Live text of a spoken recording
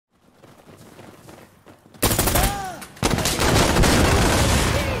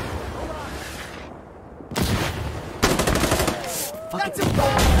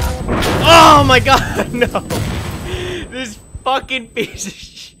Oh my god, no. This fucking piece of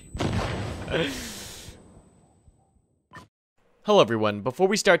shit. Hello everyone, before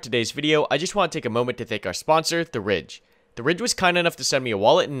we start today's video, I just want to take a moment to thank our sponsor, The Ridge. The Ridge was kind enough to send me a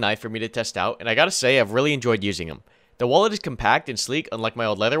wallet and knife for me to test out, and I gotta say, I've really enjoyed using them. The wallet is compact and sleek, unlike my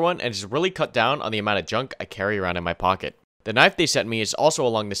old leather one, and has really cut down on the amount of junk I carry around in my pocket. The knife they sent me is also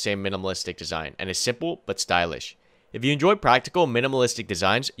along the same minimalistic design, and is simple, but stylish. If you enjoy practical, minimalistic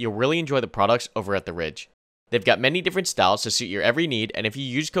designs, you'll really enjoy the products over at The Ridge. They've got many different styles to suit your every need, and if you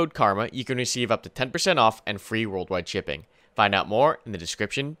use code KARMA, you can receive up to 10% off and free worldwide shipping. Find out more in the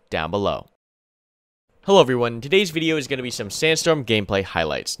description down below. Hello everyone, today's video is going to be some Sandstorm gameplay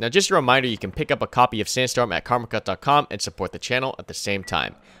highlights. Now just a reminder, you can pick up a copy of Sandstorm at karmakut.com and support the channel at the same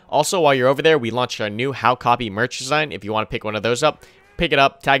time. Also, while you're over there, we launched our new How Copy merch design. If you want to pick one of those up, pick it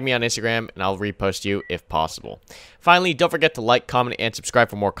up, tag me on Instagram, and I'll repost you if possible. Finally, don't forget to like, comment, and subscribe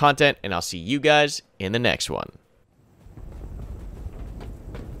for more content, and I'll see you guys in the next one.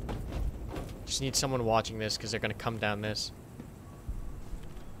 Just need someone watching this because they're going to come down this.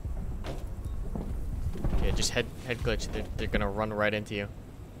 Yeah, just head glitch. They're gonna run right into you.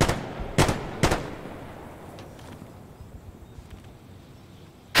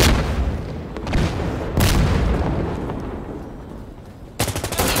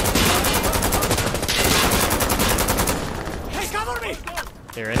 Hey, cover me!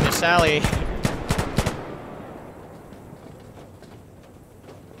 They're in this alley.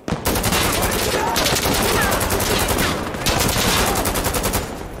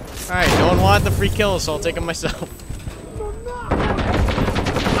 Alright, no one wanted the free kill, so I'll take them myself.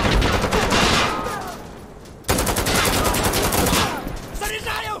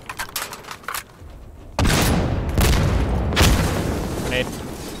 Grenade.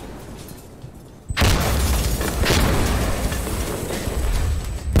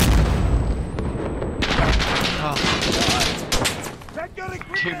 Oh.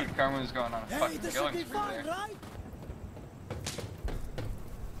 Dude, Karma's going on a fucking killing spree there. Right?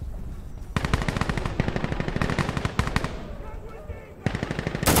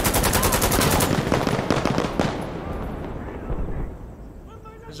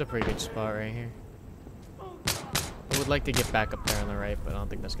 This is a pretty good spot right here. I would like to get back up there on the right, but I don't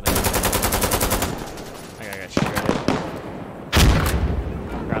think that's gonna happen. I think I got shredded.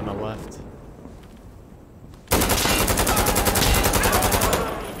 Or on the left.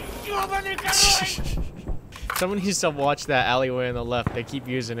 Someone needs to watch that alleyway on the left. They keep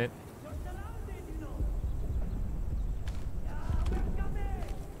using it.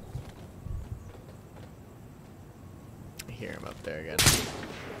 I hear him up there again.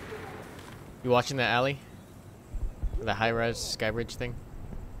 You watching that alley? The high-res skybridge thing?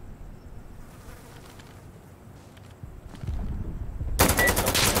 I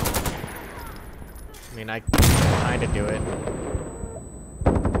mean, I kinda do it.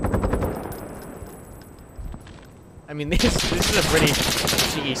 I mean, this is a pretty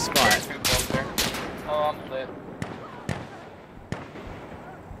cheeky spot. Oh, I'm lit.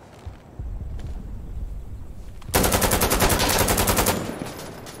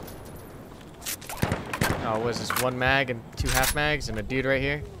 Oh, what is this? One mag and two half mags and a dude right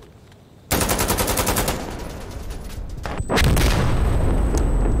here?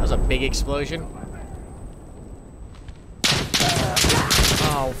 That was a big explosion.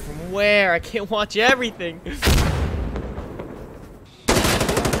 Oh, from where? I can't watch everything.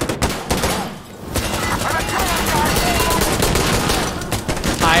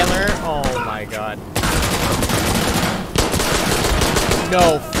 Tyler? Oh my god.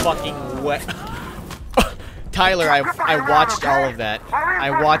 No fucking way. Tyler, I watched all of that.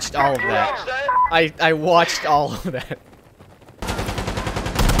 I watched all of that. I watched all of that.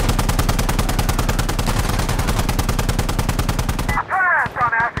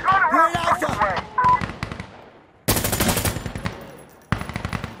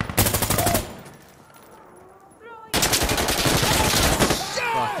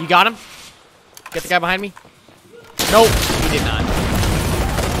 Oh, you got him? Get the guy behind me? Nope, he did not.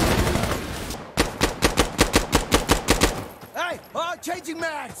 Changing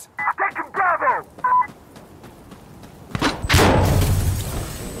mags! Take him down!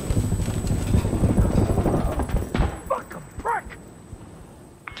 Fucking prick!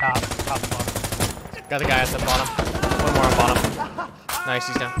 Top, bottom. Got the guy at the bottom. One more on bottom. Nice,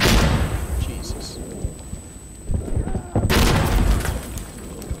 he's down. Jesus.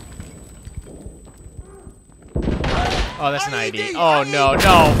 Oh, that's an IED. Oh, no,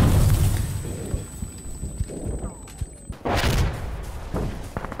 no.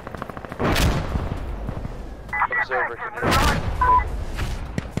 Observer.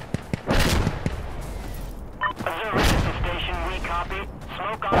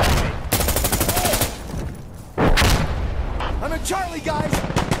 Smoke on me. I'm in Charlie, guys!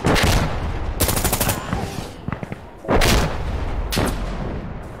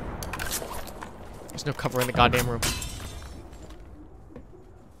 There's no cover in the goddamn room.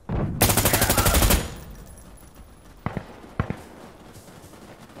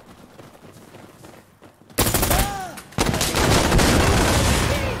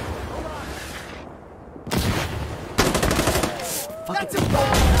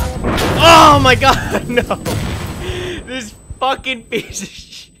 Oh my god, no! This fucking piece of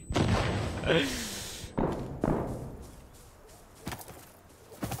shit.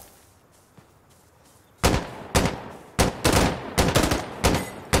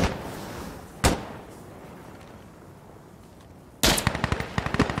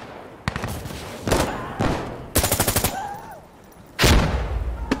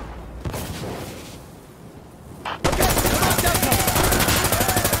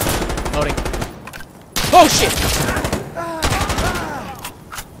 Loading. Oh shit!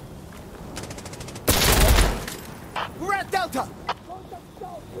 We're at Delta!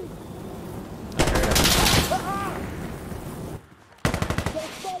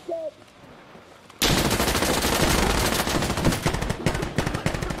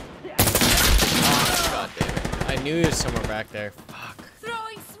 God damn it. I knew he was somewhere back there. Fuck.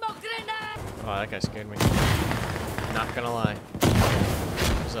 Throwing smoke grenade! Oh, that guy scared me. Not gonna lie.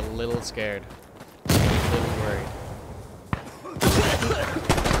 I was a little scared. A little worried.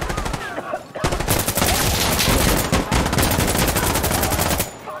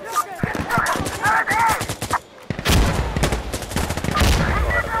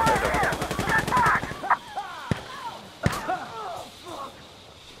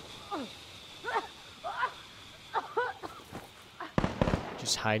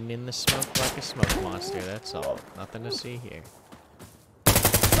 Just hiding in the smoke like a smoke monster, that's all. Nothing to see here. I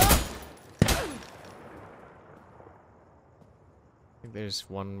think there's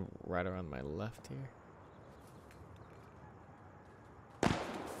one right around my left here.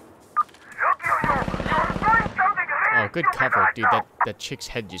 Oh, good cover, dude. That chick's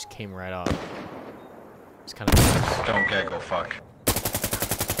head just came right off. It's kind of nice. Don't gaggle, fuck.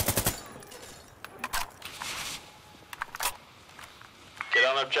 Get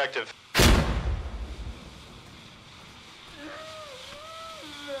on objective.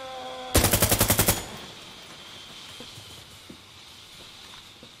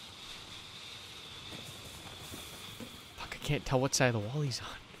 Fuck, I can't tell what side of the wall he's on.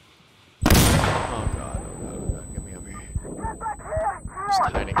 Oh god, oh god, oh god, get me up here. Just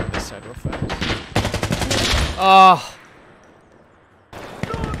hiding on this side real fast. Oh!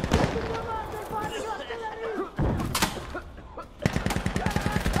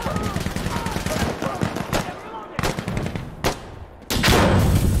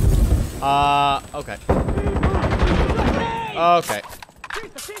 Okay. Okay.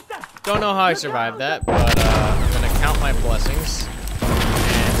 Don't know how I survived that, but I'm gonna count my blessings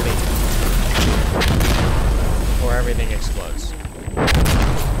and leave before everything explodes. Hey,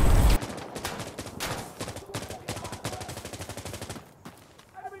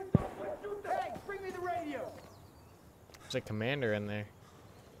 bring me the radio! There's a commander in there.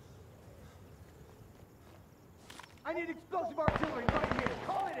 I need explosive artillery right here.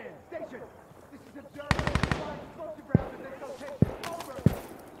 Call it in. Station. This is a German. Find explosive rounds and then take it. Over.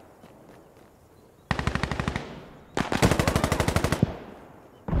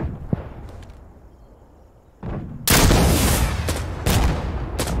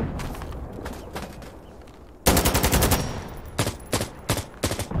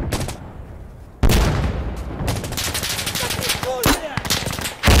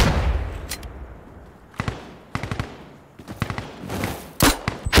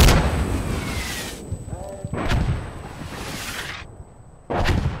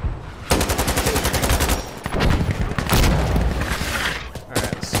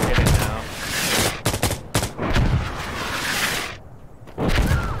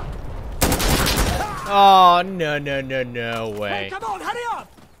 Oh, no, no, no, no way. Hey, come on, hurry up!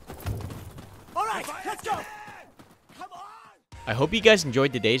 All right, let's go! Come on! I hope you guys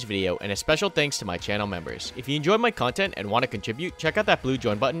enjoyed today's video, and a special thanks to my channel members. If you enjoyed my content and want to contribute, check out that blue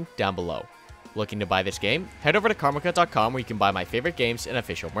join button down below. Looking to buy this game? Head over to Karmakut.com where you can buy my favorite games and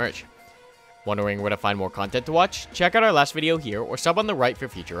official merch. Wondering where to find more content to watch? Check out our last video here or sub on the right for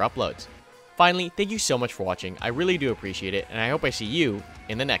future uploads. Finally, thank you so much for watching. I really do appreciate it, and I hope I see you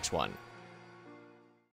in the next one.